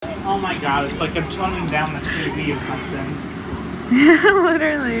Oh my god, it's like I'm toning down the TV or something.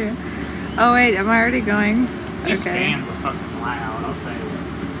 Literally. Oh wait, am I already going? These fans are fucking loud, I'll say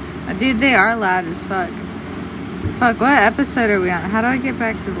it. Dude, they are loud as fuck. Fuck, what episode are we on? How do I get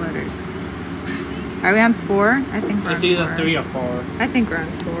back to the letters? Are we on 4? I think we're It's on either 4. 3 or 4. I think we're on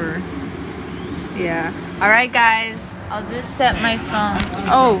 4. Yeah. Alright, guys. I'll just set my phone.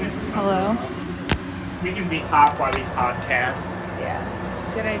 Oh, hello. We can be hot while we podcast. Yeah.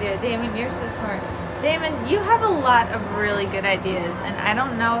 Good idea. Damon, you're so smart. Damon, you have a lot of really good ideas, and I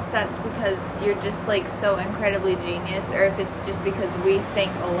don't know if that's because you're just, like, so incredibly genius, or if it's just because we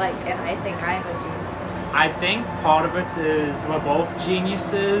think alike, and I think I'm a genius. I think part of it is we're both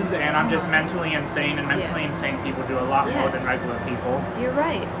geniuses, and I'm just mentally insane, and mentally insane people do a lot more than regular people. You're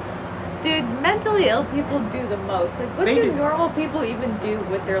right. Dude, mentally ill people do the most. Like, what do normal people even do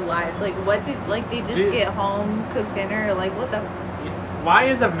with their lives? Like, what did, like, they just get home, cook dinner? Like, what the... Why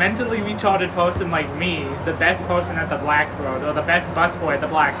is a mentally retarded person like me the best person at the Black Road, or the best busboy at the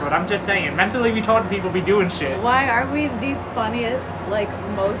Black Road? I'm just saying, mentally retarded people be doing shit. Why are we the funniest, like,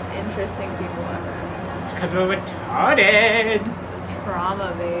 most interesting people ever? It's because we're retarded. It's the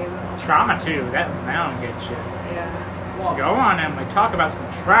trauma, babe. Trauma, too. That I don't get shit. Yeah. Go on, Emily. Talk about some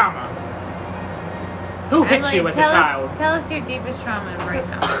trauma. Who hit you as a child? Tell us your deepest trauma right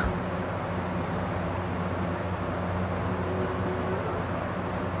now.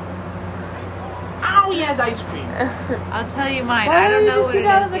 Oh, he has ice cream. I'll tell you mine. Why I don't know what sit it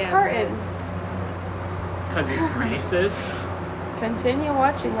out is of the yet. carton? Because he's racist. Continue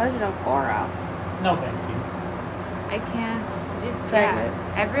watching Legend of Korra. No, thank you. I can't. Just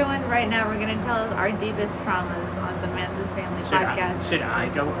Segment. Everyone, right now, we're gonna tell our deepest traumas on the Manson Family podcast. Should I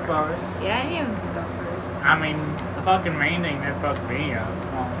go first? Yeah, you can go first. I mean, the fucking main thing that fucked me up.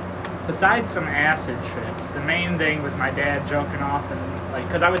 Besides some acid trips, the main thing was my dad joking off and, like,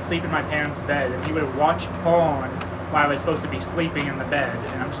 because I would sleep in my parents' bed and he would watch porn while I was supposed to be sleeping in the bed.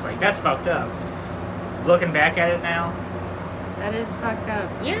 And I'm just like, that's fucked up. Looking back at it now. That is fucked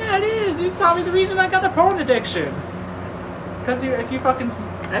up. Yeah, it is. He's probably the reason I got the porn addiction. Because if you fucking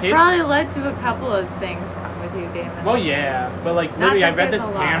That kids, probably led to a couple of things wrong with you, Damon. well, yeah, but like Not literally, I that read there's this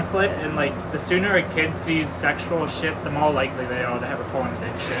a lot, pamphlet, but- and like the sooner a kid sees sexual shit, the more likely they are to have a porn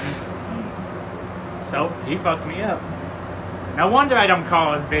addiction. So he fucked me up. No wonder I don't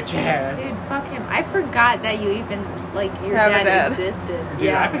call his bitch ass. Dude, fuck him. I forgot that you even, like, your Have a dad dad. existed. Dude,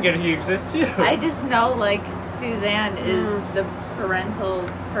 yeah. I forget he exists too. I just know, like, Suzanne is the parental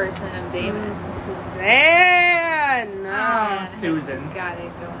person of Damon. Suzanne! Man, Susan. has got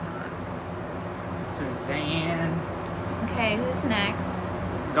it going on. Suzanne. Okay, who's next?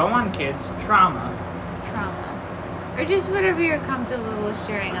 Go on, kids. Trauma. Trauma. Or just whatever you're comfortable with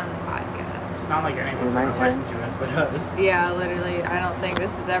sharing on the podcast. It's not like anyone's My gonna turn? listen to us but us. Yeah, literally. I don't think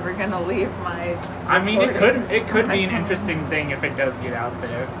this is ever gonna leave my. I mean, it could recordings. be an interesting thing if it does get out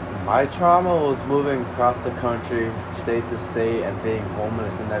there. My trauma was moving across the country, state to state, and being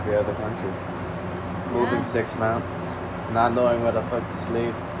homeless in every other country. Moving Yeah. 6 months, not knowing where the fuck to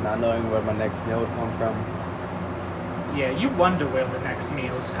sleep, not knowing where my next meal would come from. Yeah, you wonder where the next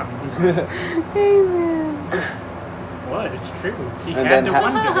meal is coming from. Amen. What? It's true. He And had then to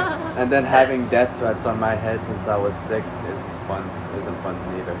wonder. And then having death threats on my head since I was 6 isn't fun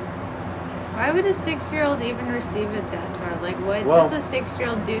either. Why would a 6-year-old even receive a death threat? Like, what Well- does a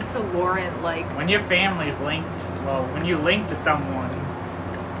 6-year-old do to warrant, like... When your family's linked, well, when you link to someone,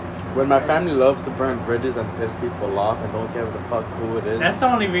 When my family loves to burn bridges and piss people off and don't give a fuck who it is. that's the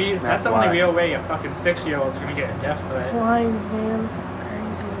only That's only why. real way a fucking 6-year-old's gonna get a death threat. Lines, man. Fucking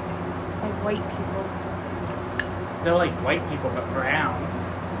crazy. Like white people. They're like white people but brown.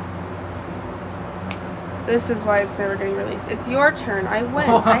 This is why it's never getting released. It's your turn. I win.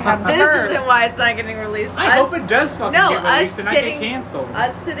 I have the This verb. isn't why it's not getting released. I hope it does fucking No, get us released and I sitting- get canceled.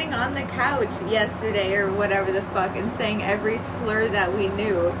 Us sitting on the couch yesterday or whatever the fuck and saying every slur that we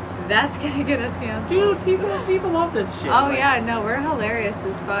knew, that's gonna get us canceled. Dude, people love this shit. Oh Like, yeah, no, we're hilarious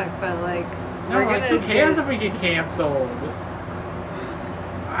as fuck, but like, No, we're like, gonna who cares get- if we get canceled?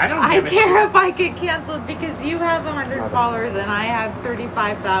 I don't I give a care shit. if I get canceled because you have 100 followers and I have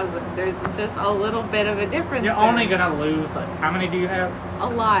 35,000. There's just a little bit of a difference. You're there. only gonna lose, like, how many do you have? A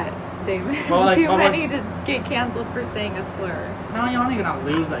lot, Damon. Well, like, Too what was- many to get canceled for saying a slur. No, you're only gonna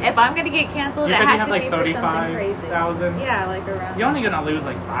lose, like... If I'm gonna get canceled, You it said you has have, to like, be for something crazy. 35,000? Yeah, like around. You're only gonna lose,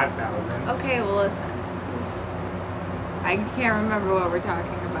 like, 5,000. Okay, well listen. I can't remember what we're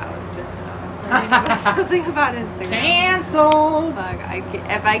talking about just now. Something about Instagram. Cancel! Fuck,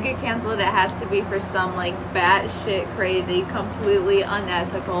 if I get canceled, it has to be for some, like, batshit crazy, completely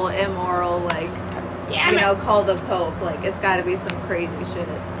unethical, immoral, like, Damn you it. know, call the Pope. Like, it's got to be some crazy shit.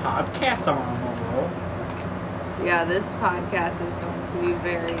 Podcast on Momo. Yeah, this podcast is going to be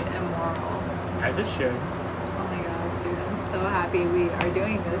very immoral. As it should. Oh my god, dude, I'm so happy we are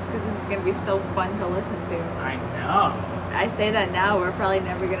doing this because this is going to be so fun to listen to. I know. I say that now, we're probably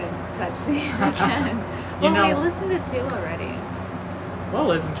never going to touch these again. You Well, we know- listened to 2 already. We'll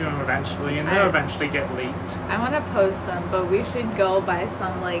listen to them eventually, and they'll eventually get leaked. I want to post them, but we should go by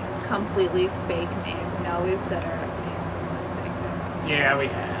some, like, completely fake name. No, we've said our name. Yeah, we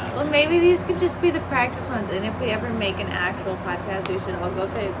have. Well, maybe these could just be the practice ones, and if we ever make an actual podcast, we should all go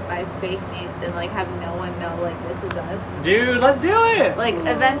by fake names and, like, have no one know, like, this is us. Dude, let's do it! Like,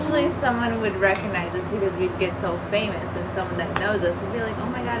 eventually someone would recognize us because we'd get so famous, and someone that knows us would be like, oh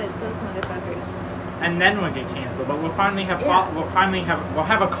my god, it's those motherfuckers. And then we'll get canceled, but we'll finally have Yeah. we'll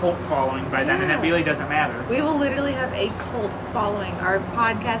have a cult following by then, and it Yeah. really doesn't matter. We will literally have a cult following. Our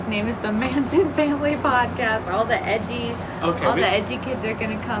podcast name is the Manson Family Podcast. All the edgy kids are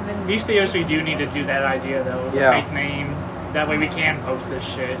gonna come and. We seriously do need to do that idea though. The Yeah. fake names. That way we can post this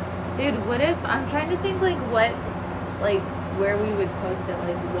shit. Dude, what if I'm trying to think where we would post it,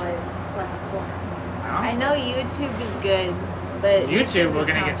 like what platform? I know YouTube is good, but YouTube we're is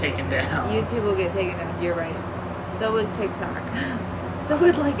gonna not get taken down. YouTube will get taken down. You're right. So would TikTok. So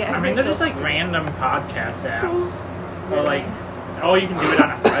would like every. I mean, they're just like random podcast apps. Or Really? like, oh, you can do it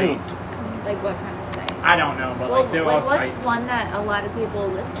on a site. Like what kind of site? I don't know, but Well, like they're like all what's sites. one that a lot of people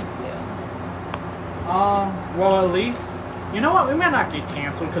listen to? Well, at least you know what? We might not get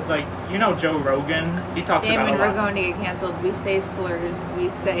canceled because, like, you know, Joe Rogan. He talks Damon, about a we're lot. going to get canceled. We say slurs. We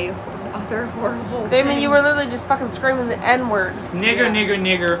say other horrible Damon, things. you were literally just fucking screaming the N-word. Nigger, Yeah. nigger,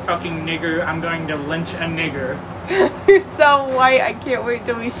 nigger, fucking nigger. I'm going to lynch a nigger. You're so white. I can't wait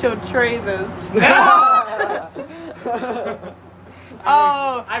till we show Trey this.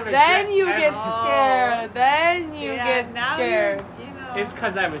 Oh, I regret then you get every- scared. Then you Yeah, get now scared. You know. It's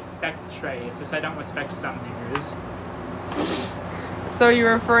because I respect Trey. It's just I don't respect some niggers. So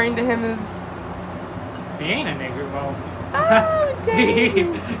you're referring to him as? He ain't a nigger. Well, Oh,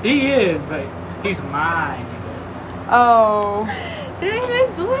 dang. he is, but he's my nigger. Oh, David,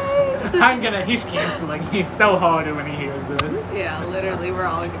 please. He's canceling me so hard when he hears this. Yeah, literally, we're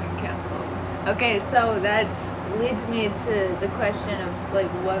all getting canceled. Okay, so that leads me to the question of like,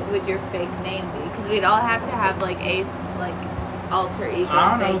 what would your fake name be? Because we'd all have to have like a alter ego. I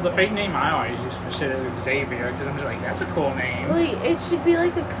don't know. fake The fake name I always use for shit is Xavier because I'm just like, that's a cool name. Really, it should be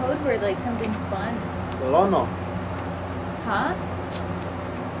like a code word, like something fun. Lono. Huh?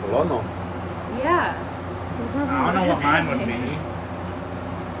 Lono. Yeah. I don't know what mine would be.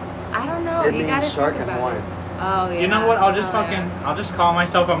 I don't know. It You means gotta shark think in about Hawaiian. it. Oh yeah. You know what? I'll just Oh, yeah. I'll just call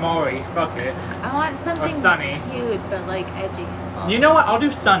myself a Maury. Fuck it. I want something Sunny. cute but like edgy. Also. You know what? I'll do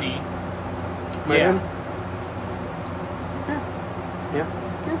Sunny. Megan? Yeah. Yeah.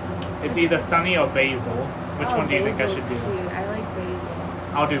 It's either Sunny or Basil. Which one do you think I should Basil's do? Cute. I like basil.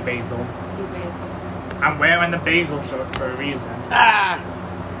 I'll do Basil. Do basil. I'm wearing the Basil shirt for a reason. ah.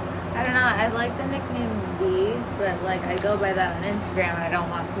 I don't know. I like the nickname B, but like I go by that on Instagram. And I don't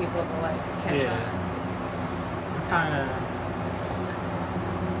want people to like catch Yeah. on. I'm kind of.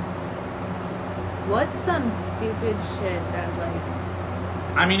 What's some stupid shit that like?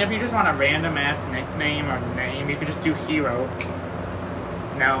 I mean, if you just want a random ass nickname or name, you could just do Hero.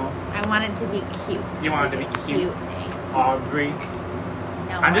 No, I want it to be cute. You want it Like to a be cute? name. Aubrey.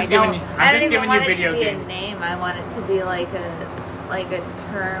 No, I'm just I don't. giving you- I'm I don't just even giving you want video it to be game. a name. I want it to be like a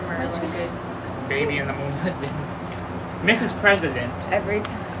term or like Baby in the Moonlit. Mrs. President. every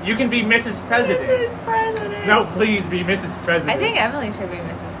time. You can be Mrs. President. Mrs. President. No, please be Mrs. President. I think Emily should be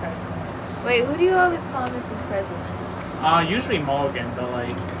Mrs. President. Wait, who do you always call Mrs. President? Usually Morgan, but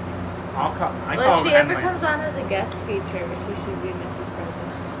like, I call Well, if she ever Emily. comes on as a guest feature, she should be Mrs.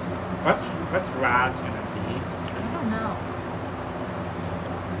 President. What's Roz gonna be? I don't know.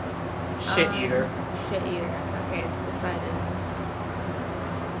 Shit eater. Shit eater. Okay, it's decided.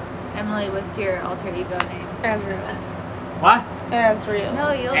 Emily, what's your alter ego name? Azrael. What? Azrael.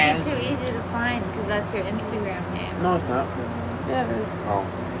 No, you'll As- be too easy to find because that's your Instagram name. No, it's not. Yeah, it is. Oh.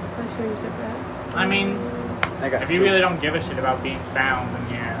 I'll change it back. I mean, I got if you two. really don't give a shit about being found, then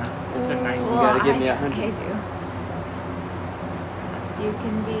yeah, it's a nice. You gotta give me I 100. do. You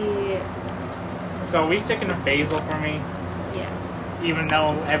can be So are we sticking to Basil for me? yes. Even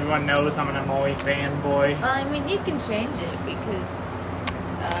though everyone knows I'm an Amori fanboy. Well, I mean, you can change it because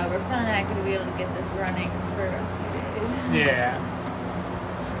we're probably not going to be able to get this running for a few days. Yeah.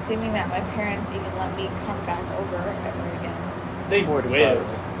 Assuming that my parents even let me come back over ever again. They 45. will.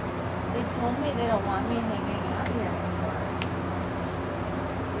 They told me they don't want me hanging out here anymore.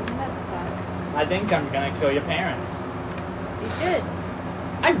 Doesn't that suck? I think I'm gonna kill your parents. You should.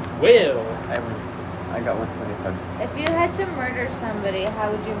 I will. I got 125. If you had to murder somebody, how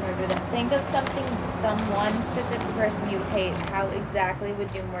would you murder them? Think of someone specific person you hate. How exactly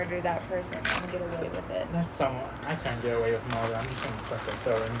would you murder that person and get away with it? That's someone I can't get away with murder. I'm just gonna suck their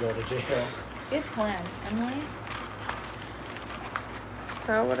throat and go to jail. Good plan, Emily.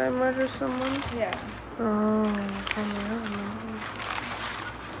 How would I murder someone? Yeah. Oh, I don't know.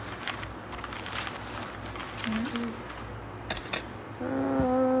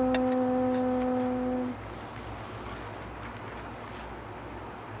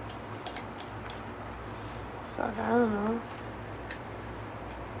 Fuck, I don't know.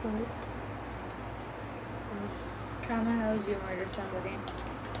 Like, Karma, how would you murder somebody?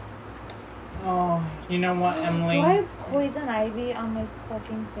 Oh, you know what, Emily? Do I have poison ivy on my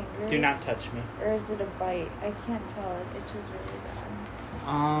fucking fingers? Do not touch me. Or is it a bite? I can't tell. It itches really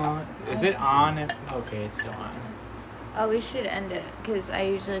bad. Is it on? Okay, it's still on. Oh, we should end it, because I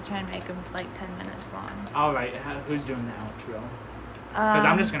usually try and make them like 10 minutes long. Alright, who's doing the outro? Because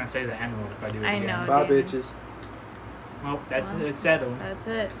I'm just gonna say the N word if I do it I again. know. Bye, Damon. bitches. Well, it's settled. That's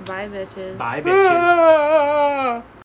it. Bye, bitches. Bye, bitches.